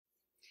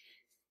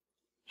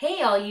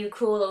Hey, all you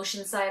cool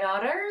Oceanside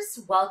otters.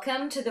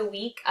 Welcome to the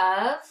week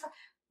of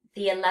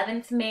the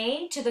 11th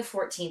May to the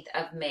 14th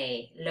of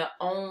May. Le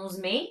 11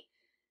 mai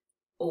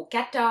au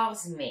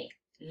 14 mai.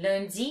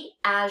 Lundi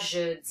à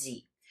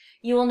jeudi.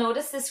 You will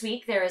notice this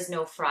week there is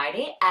no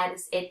Friday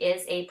as it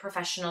is a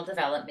professional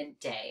development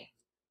day.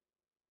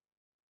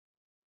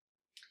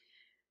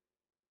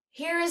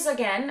 Here is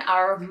again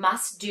our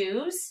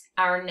must-dos,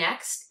 our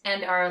next,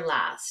 and our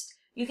last.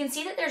 You can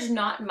see that there's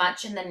not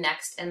much in the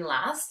next and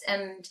last,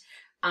 and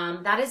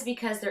that is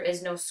because there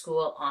is no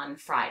school on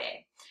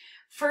Friday.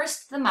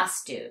 First, the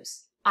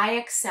must-dos.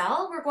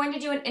 IXL, we're going to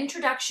do an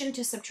introduction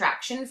to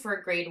subtraction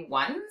for grade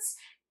 1s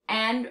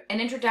and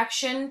an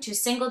introduction to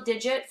single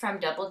digit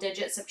from double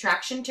digit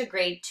subtraction to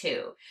grade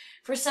 2.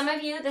 For some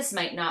of you, this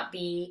might not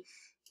be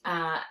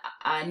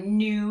a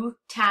new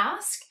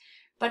task,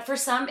 but for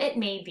some it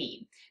may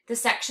be. The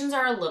sections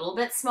are a little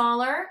bit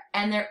smaller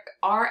and there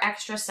are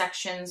extra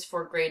sections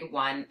for grade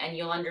 1 and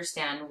you'll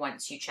understand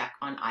once you check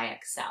on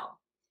IXL.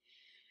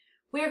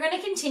 We are going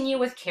to continue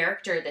with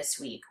character this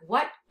week.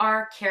 What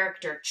are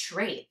character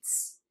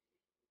traits?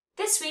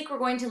 This week we're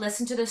going to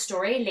listen to the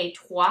story Les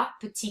Trois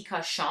Petits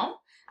Cochons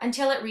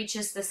until it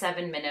reaches the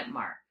 7-minute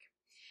mark.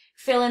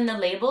 Fill in the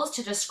labels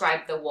to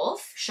describe the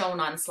wolf, shown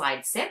on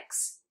slide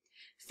 6.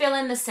 Fill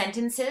in the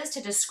sentences to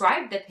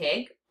describe the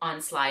pig on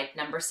slide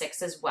number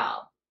 6 as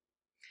well.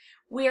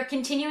 We are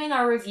continuing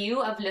our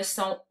review of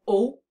leçon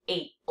O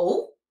et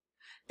O.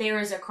 There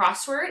is a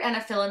crossword and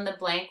a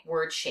fill-in-the-blank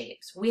word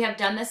shapes. We have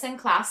done this in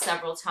class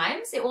several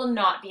times. It will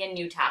not be a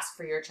new task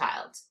for your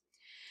child.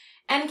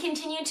 And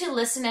continue to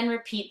listen and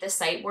repeat the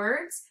sight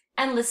words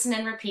and listen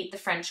and repeat the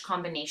French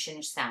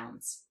combination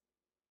sounds.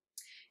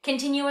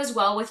 Continue as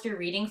well with your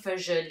reading for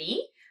Je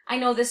lis. I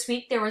know this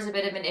week there was a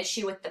bit of an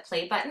issue with the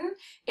play button.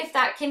 If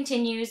that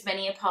continues,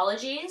 many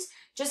apologies.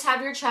 Just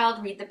have your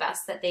child read the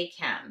best that they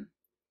can.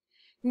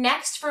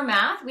 Next, for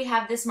math, we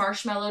have this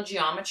marshmallow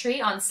geometry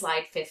on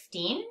slide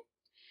 15.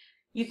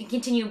 You can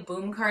continue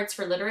boom cards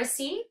for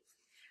literacy.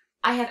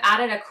 I have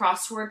added a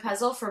crossword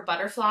puzzle for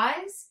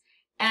butterflies.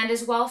 And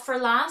as well for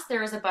last,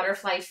 there is a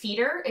butterfly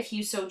feeder if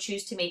you so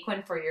choose to make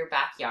one for your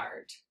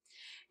backyard.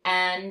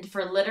 And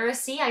for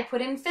literacy, I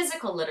put in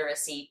physical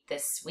literacy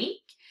this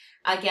week.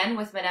 Again,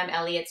 with Madame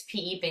Elliott's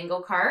PE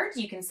bingo card.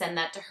 You can send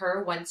that to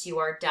her once you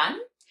are done.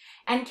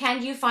 And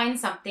can you find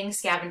something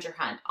scavenger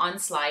hunt on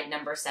slide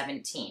number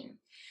 17.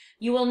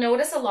 You will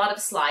notice a lot of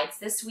slides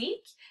this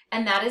week,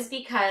 and that is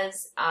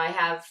because I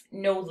have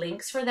no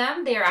links for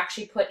them. They are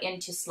actually put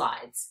into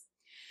slides.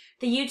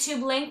 The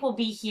YouTube link will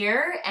be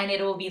here, and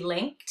it will be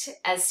linked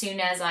as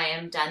soon as I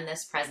am done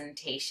this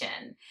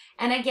presentation.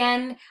 And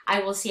again,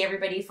 I will see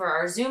everybody for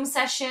our Zoom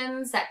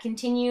sessions that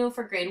continue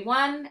for grade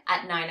 1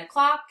 at 9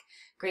 o'clock,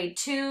 grade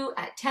 2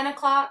 at 10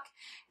 o'clock,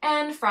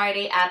 and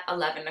Friday at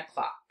 11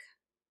 o'clock.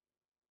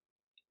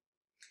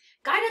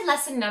 Guided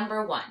lesson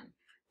number 1.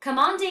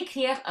 Comment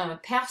décrire un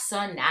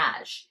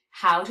personnage?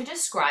 How to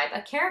describe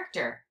a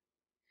character.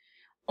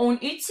 On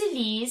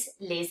utilise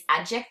les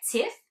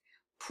adjectifs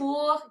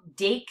pour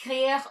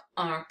décrire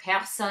un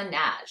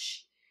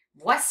personnage.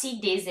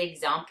 Voici des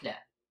exemples.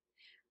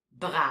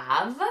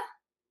 Brave,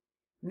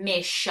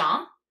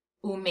 méchant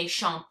ou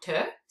méchante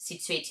si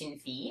tu es une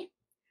fille,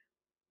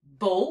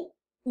 beau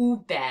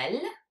ou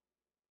belle,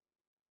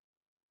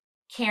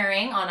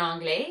 caring en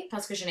anglais,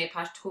 parce que je n'ai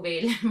pas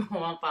trouvé le mot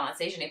en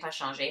français, je n'ai pas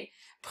changé.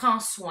 Prends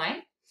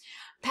soin.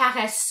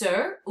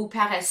 Paresseux ou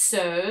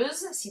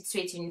paresseuse si tu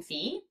es une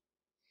fille.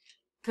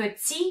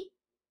 Petit,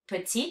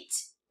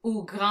 petite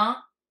ou grand,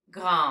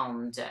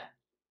 grande.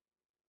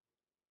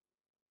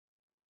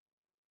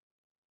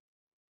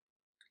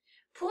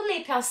 Pour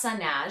les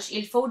personnages,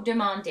 il faut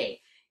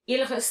demander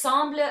il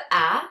ressemble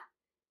à,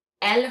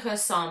 elle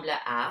ressemble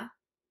à,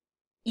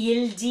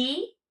 il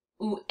dit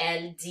ou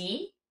elle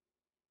dit,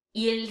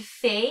 il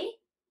fait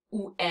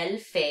ou elle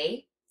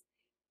fait,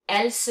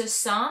 elle se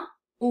sent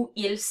ou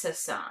il se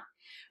sent.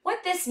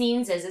 What this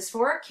means is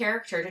for a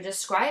character to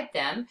describe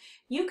them,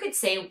 you could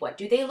say, what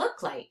do they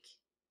look like?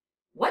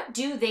 What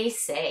do they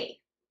say?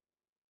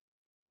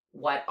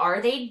 What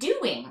are they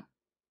doing?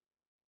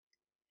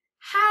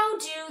 How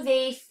do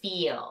they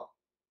feel?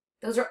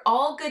 Those are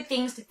all good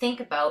things to think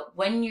about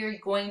when you're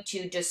going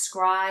to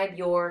describe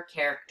your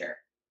character.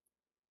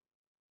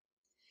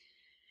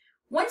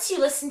 Once you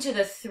listen to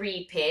the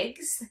 3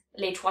 pigs,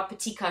 Les Trois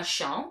Petits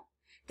Cochons,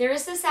 there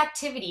is this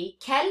activity,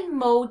 quels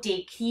mots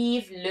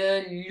décrivent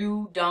le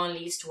loup dans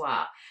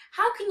l'histoire?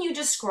 How can you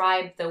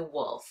describe the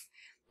wolf?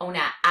 On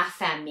a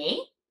affamé,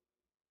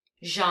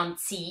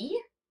 gentil,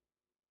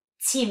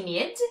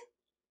 timide,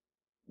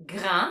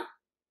 grand,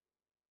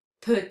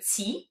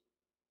 petit,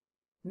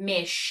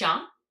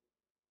 méchant,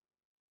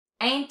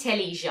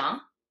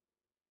 intelligent,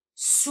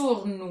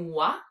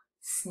 sournois,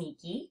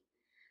 sneaky,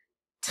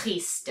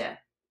 triste.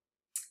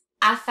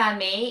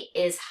 Affamé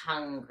is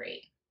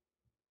hungry.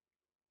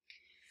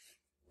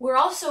 We're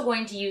also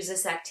going to use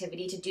this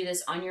activity to do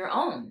this on your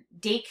own.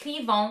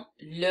 Décrivons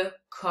le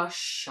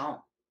cochon.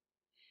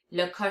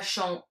 Le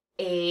cochon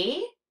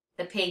est,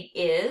 the pig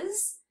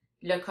is,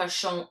 le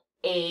cochon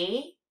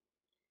est,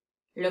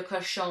 Le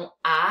cochon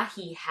a,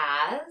 he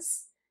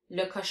has.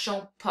 Le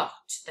cochon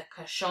porte, the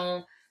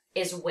cochon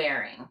is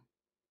wearing.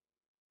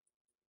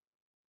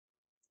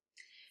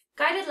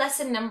 Guided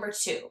lesson number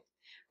 2.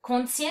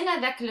 Contiennent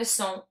avec le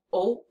son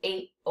O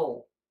et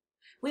O.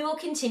 We will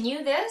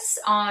continue this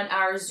on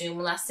our Zoom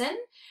lesson,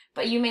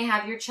 but you may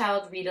have your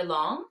child read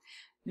along.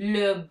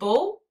 Le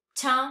beau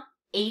temps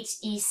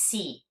est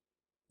ici.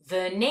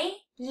 Venez,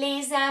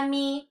 les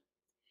amis,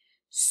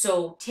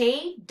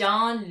 sauter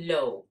dans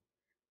l'eau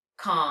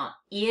quand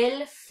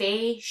il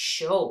fait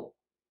chaud.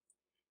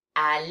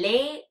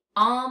 Aller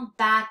en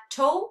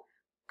bateau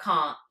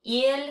quand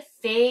il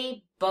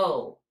fait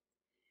beau.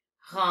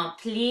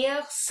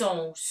 Remplir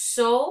son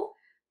seau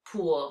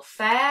pour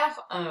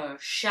faire un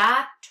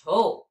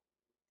château.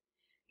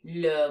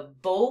 Le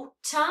beau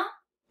temps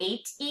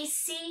est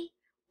ici.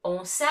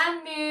 On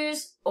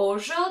s'amuse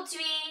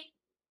aujourd'hui.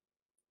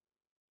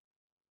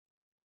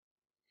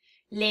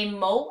 Les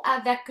mots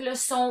avec le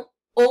son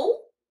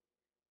O.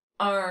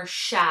 Un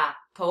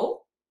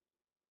chapeau.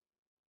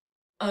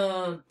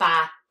 Un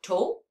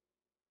bateau.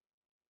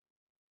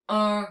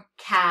 Un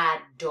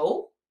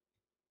cadeau.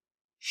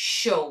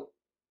 Chaud.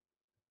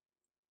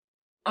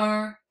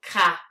 Un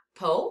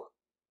crapaud.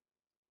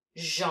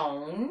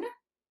 Jaune.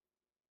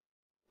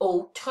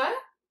 Autre.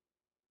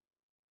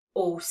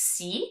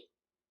 Aussi.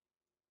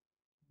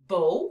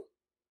 Beau.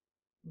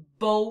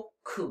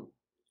 Beaucoup.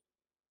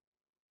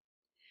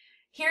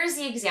 Here's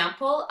the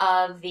example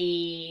of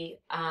the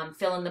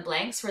fill in the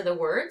blanks for the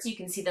words. You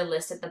can see the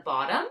list at the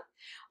bottom.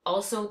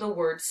 Also the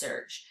word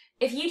search.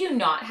 If you do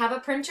not have a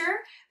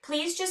printer,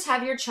 please just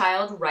have your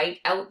child write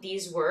out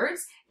these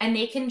words and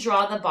they can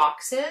draw the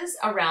boxes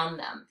around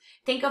them.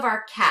 Think of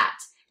our cat.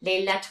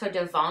 Les lettres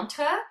de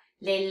ventre,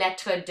 les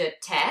lettres de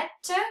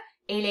tête,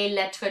 et les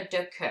lettres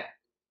de queue.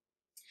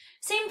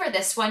 Same for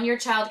this one. Your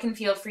child can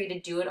feel free to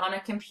do it on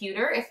a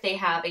computer if they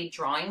have a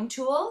drawing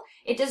tool.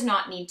 It does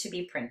not need to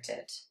be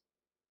printed.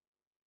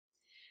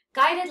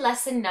 Guided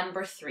lesson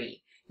number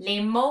 3.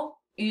 Les mots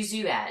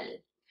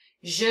usuels.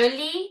 Je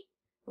lis,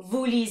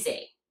 vous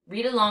lisez.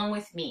 Read along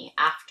with me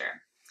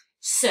after.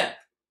 Ce.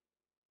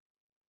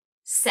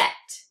 Set.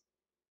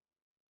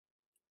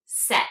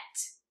 Set.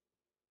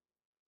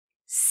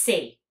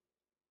 C'est.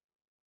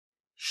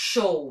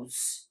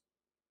 Chose.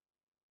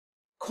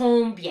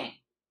 Combien.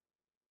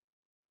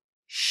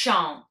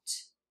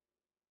 Chante.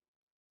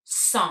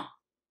 Sans.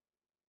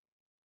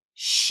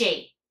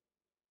 Chez.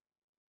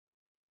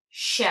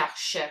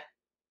 Cherche.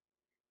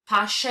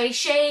 Pas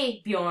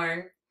chercher,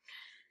 Bjorn.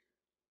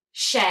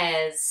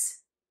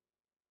 Chaise.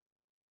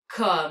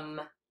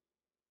 Comme.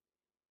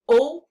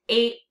 O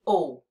et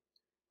O.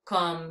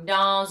 Comme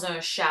dans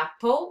un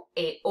chapeau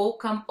et O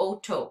comme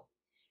auto.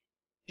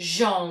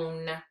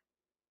 Jaune.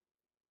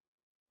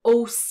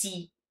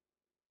 Aussi.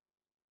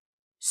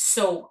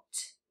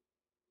 Saute.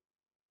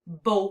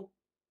 Beau.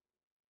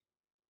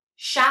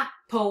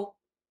 Chapeau.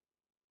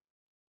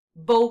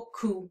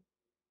 Beaucoup.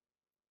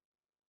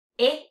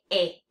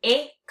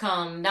 Et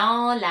comme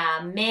dans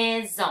la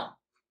maison.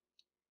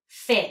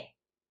 Fait.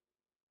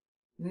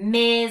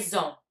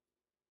 Maison.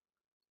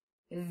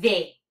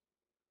 V.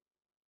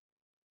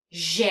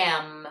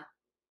 J'aime.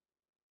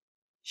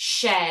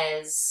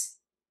 Chaise.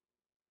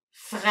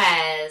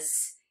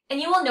 Fraise. And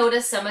you will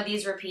notice some of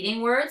these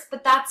repeating words,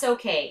 but that's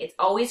okay. It's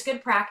always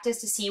good practice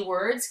to see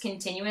words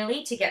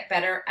continually to get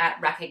better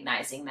at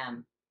recognizing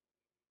them.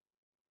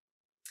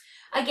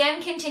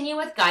 Again, continue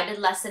with guided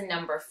lesson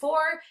number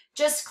 4.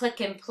 Just click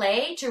and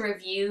play to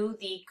review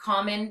the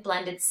common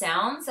blended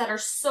sounds that are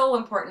so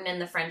important in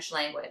the French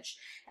language.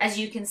 As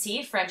you can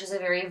see, French is a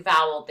very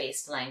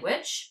vowel-based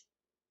language.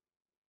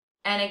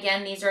 And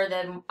again, these are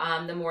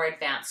the more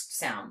advanced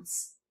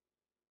sounds.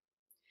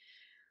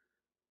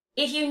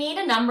 If you need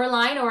a number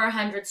line or a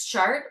hundredths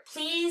chart,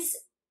 please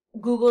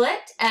Google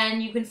it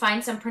and you can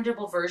find some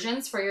printable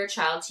versions for your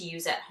child to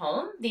use at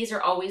home. These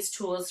are always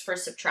tools for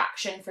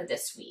subtraction for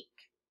this week.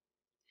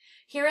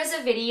 Here is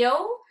a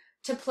video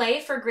to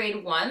play for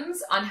grade 1s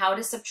on how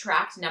to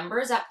subtract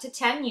numbers up to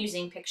 10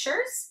 using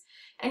pictures.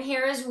 And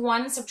here is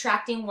one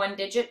subtracting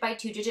 1-digit by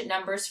 2-digit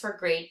numbers for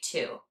grade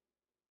 2.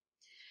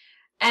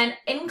 And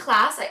in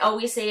class, I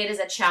always say it is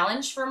a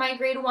challenge for my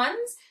grade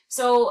 1s.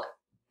 So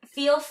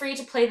feel free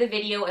to play the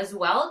video as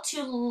well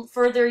to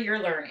further your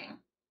learning.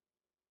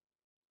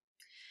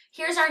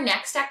 Here's our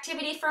next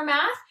activity for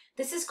math.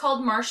 This is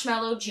called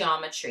marshmallow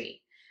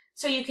geometry.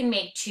 So you can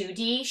make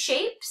 2D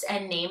shapes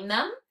and name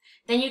them.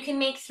 Then you can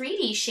make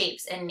 3D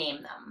shapes and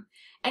name them.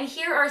 And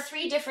here are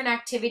 3 different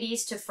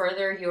activities to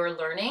further your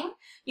learning.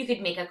 You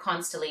could make a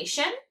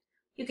constellation,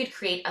 you could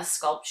create a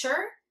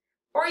sculpture,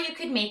 or you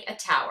could make a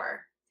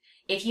tower.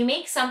 If you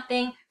make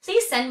something,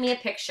 please send me a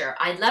picture.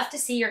 I'd love to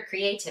see your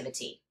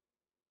creativity.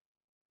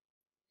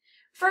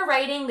 For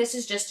writing, this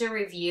is just a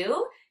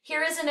review.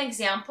 Here is an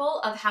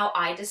example of how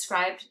I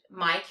described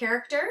my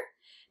character.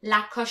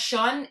 La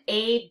cochonne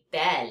est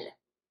belle.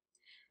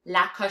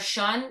 La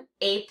cochonne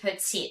est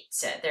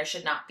petite. There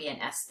should not be an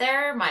S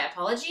there. My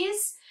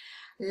apologies.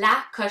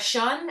 La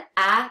cochonne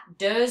a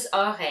 2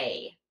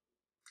 oreilles.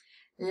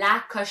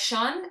 La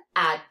cochonne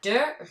a 2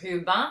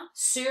 rubans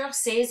sur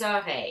ses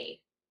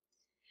oreilles.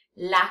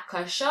 La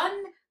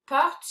cochonne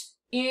porte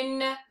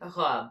une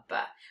robe.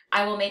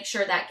 I will make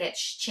sure that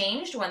gets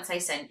changed once I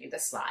send you the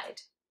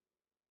slide.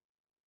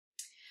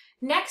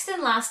 Next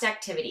and last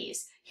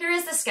activities. Here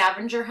is the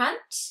scavenger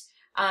hunt.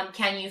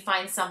 Can you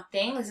find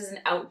something? This is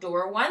an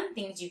outdoor one.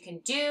 Things you can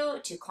do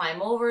to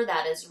climb over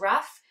that is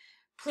rough.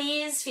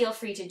 Please feel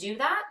free to do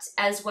that,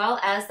 as well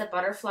as the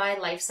butterfly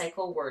life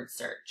cycle word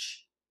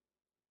search.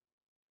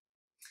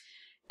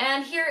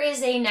 And here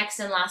is a next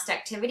and last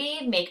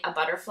activity. Make a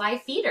butterfly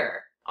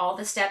feeder. All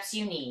the steps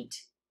you need.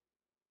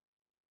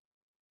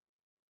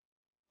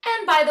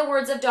 And by the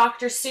words of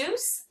Dr.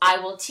 Seuss, I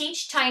will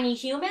teach tiny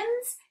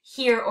humans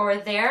here or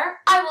there.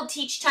 I will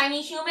teach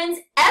tiny humans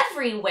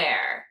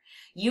everywhere.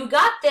 You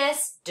got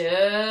this.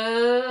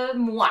 De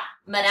moi,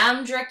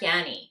 Madame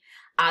Dracani.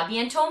 À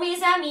bientôt,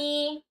 mes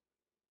amis.